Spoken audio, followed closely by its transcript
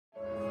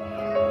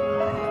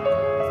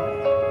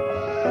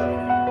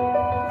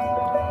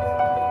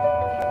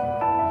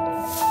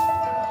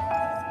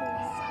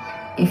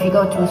if you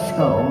go to a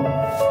school,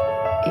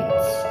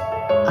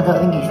 I don't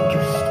think it's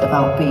just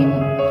about being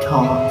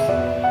taught.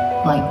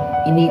 Like,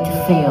 you need to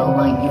feel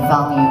like you're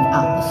valued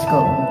at the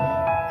school,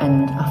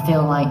 and I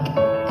feel like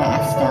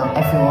at Eskdale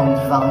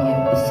everyone's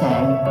valued the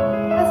same.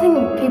 I think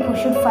people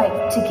should fight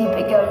to keep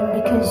it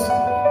going because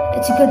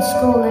it's a good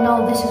school and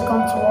all this has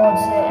gone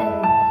towards it,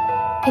 and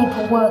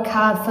people work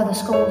hard for the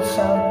school,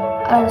 so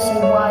I don't see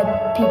why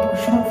people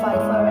shouldn't fight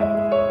for it.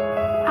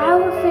 I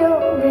would feel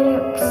really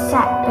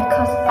upset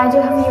because I do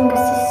have a younger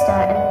sister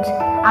and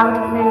I would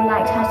have really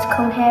liked her to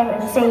come here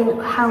and see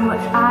how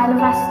much I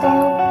love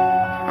Eskdale.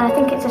 And I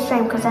think it's a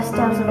shame because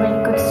Eskdale's a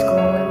really good school,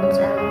 and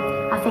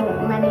I think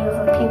many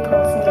other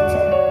pupils need to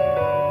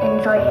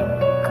enjoy it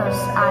because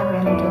I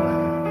really do.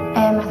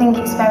 I think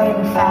it's very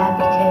unfair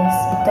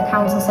because the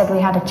council said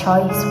we had a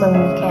choice when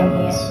we came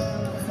here.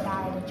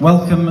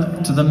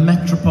 Welcome to the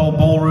Metropole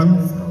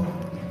Ballroom.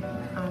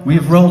 We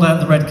have rolled out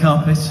the red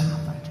carpet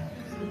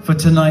for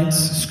tonight's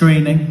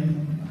screening.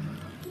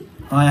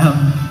 I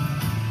am,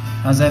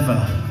 as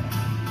ever,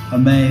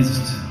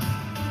 amazed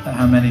at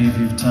how many of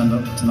you have turned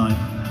up tonight.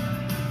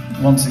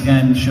 Once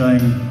again,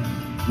 showing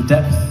the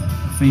depth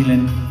of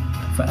feeling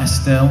for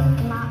Eskdale,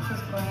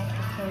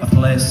 a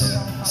place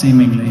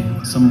seemingly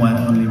somewhere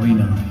only we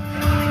know.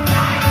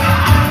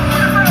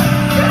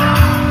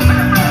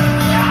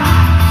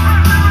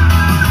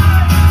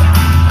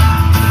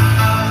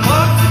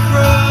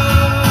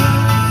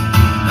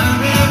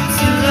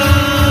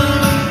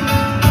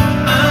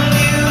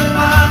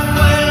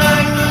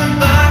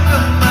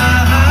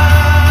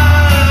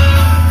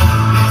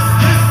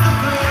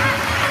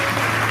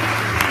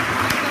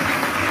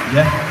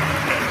 Yeah.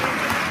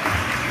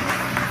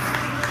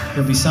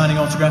 He'll be signing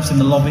autographs in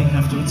the lobby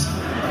afterwards.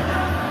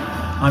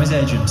 I'm his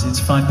agent.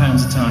 It's £5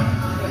 a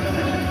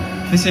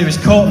time. This here is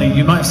Courtney.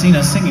 You might have seen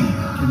her singing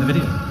in the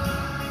video.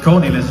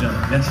 Courtney, ladies and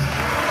gentlemen. Yes.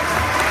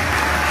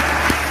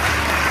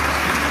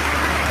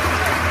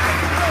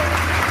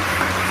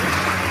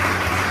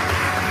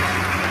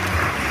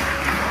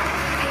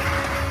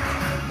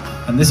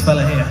 And this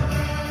fella here,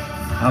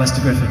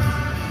 Alistair Griffin,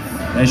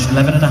 aged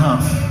 11 and a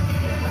half.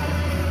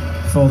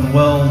 For the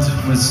world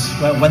was,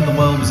 well, when the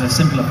world was a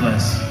simpler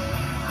place.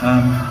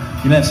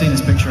 You may have seen this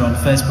picture on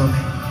Facebook.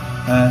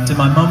 To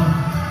my mum,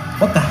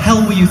 what the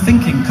hell were you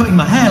thinking, cutting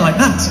my hair like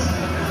that?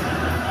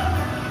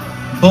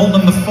 Ball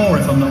number 4,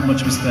 if I'm not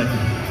much mistaken.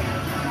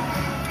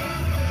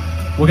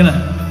 We're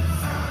gonna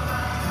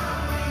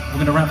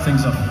wrap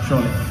things up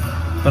shortly,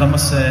 but I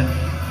must say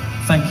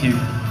thank you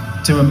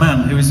to a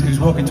man who's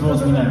walking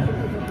towards me now.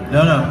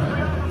 No.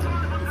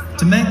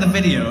 To make the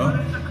video.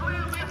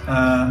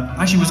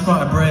 Actually, it was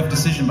quite a brave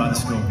decision by the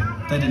school.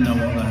 They didn't know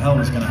what the hell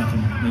was going to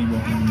happen, me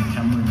walking in the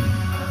camera and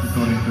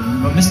recording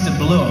equipment. But Mr.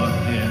 Blow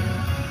here,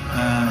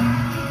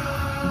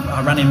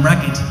 I ran him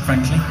ragged,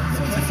 frankly,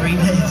 for 3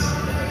 days.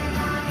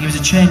 He was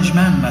a changed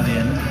man by the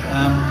end.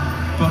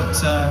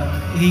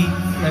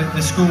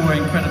 The school were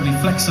incredibly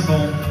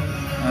flexible.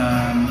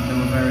 They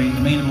were very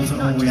amenable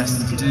to all we asked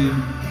them to do.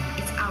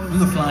 We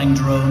were flying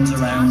drones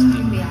around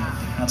and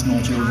had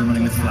small children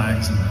running with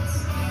flags and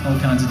all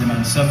kinds of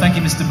demands. So thank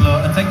you, Mr.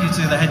 Blow, and thank you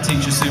to the head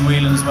teacher, Sue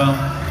Whelan, as well,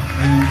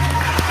 who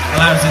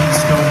allows us in the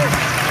school.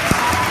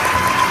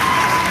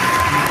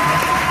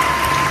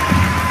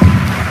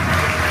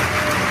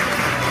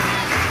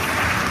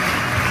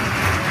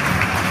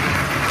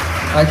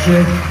 Thank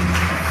you.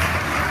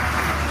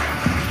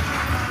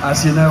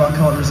 As you know, I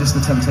can't resist the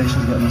temptation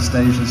to get on the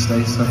stage and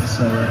say stuff,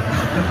 so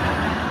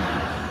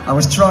I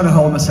was trying to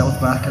hold myself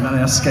back, and then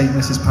I escaped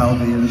Mrs.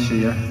 Palby and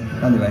she,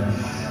 anyway.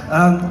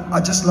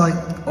 I'd just like,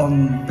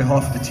 on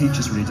behalf of the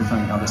teachers, really, to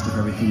thank Alistair for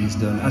everything he's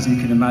done. As you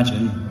can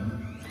imagine,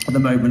 at the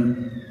moment,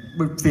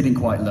 we're feeling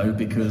quite low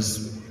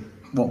because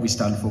what we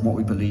stand for, what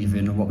we believe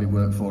in, and what we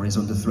work for is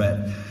under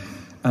threat.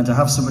 And to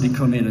have somebody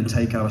come in and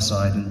take our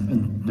side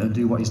and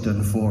do what he's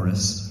done for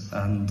us,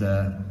 and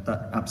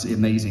that absolutely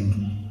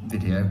amazing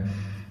video,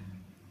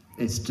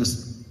 it's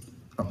just,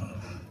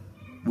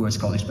 words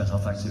can't express our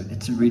thanks to it.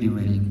 It's really,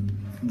 really,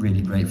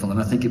 really grateful, and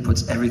I think it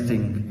puts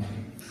everything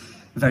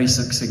very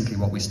succinctly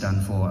what we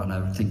stand for, and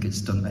I think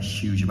it's done a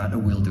huge amount,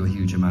 and will do a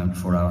huge amount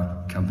for our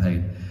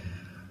campaign.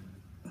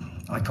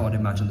 I can't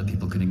imagine that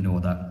people can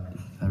ignore that.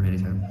 I really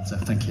do. So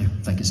thank you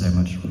so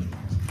much.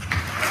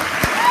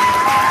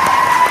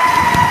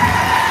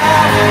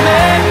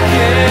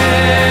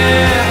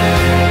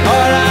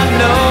 All I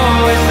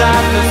know is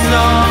that the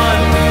sun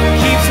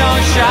keeps on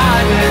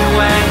shining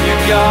when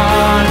you're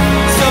gone.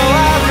 So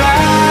I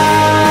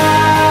ride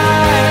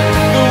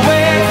the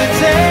wave that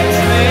takes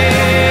me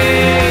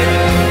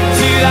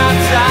to that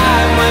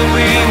time when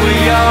we were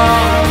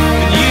young,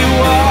 and you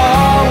were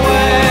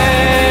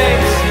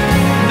always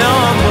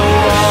number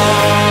one.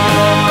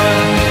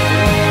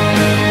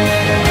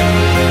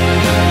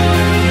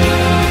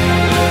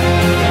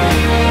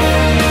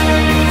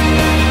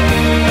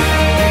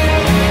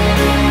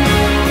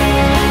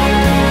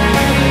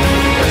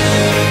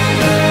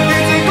 You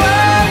take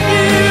what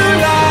you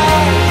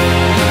like.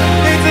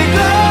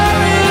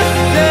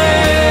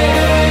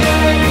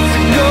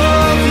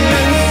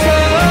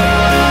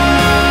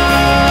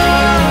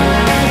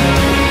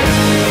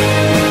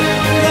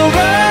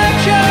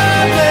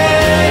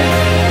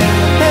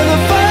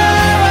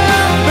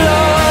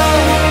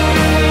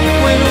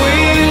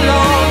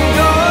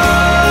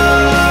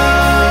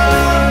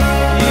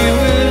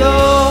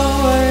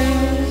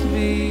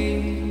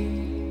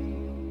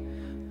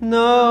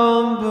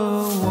 number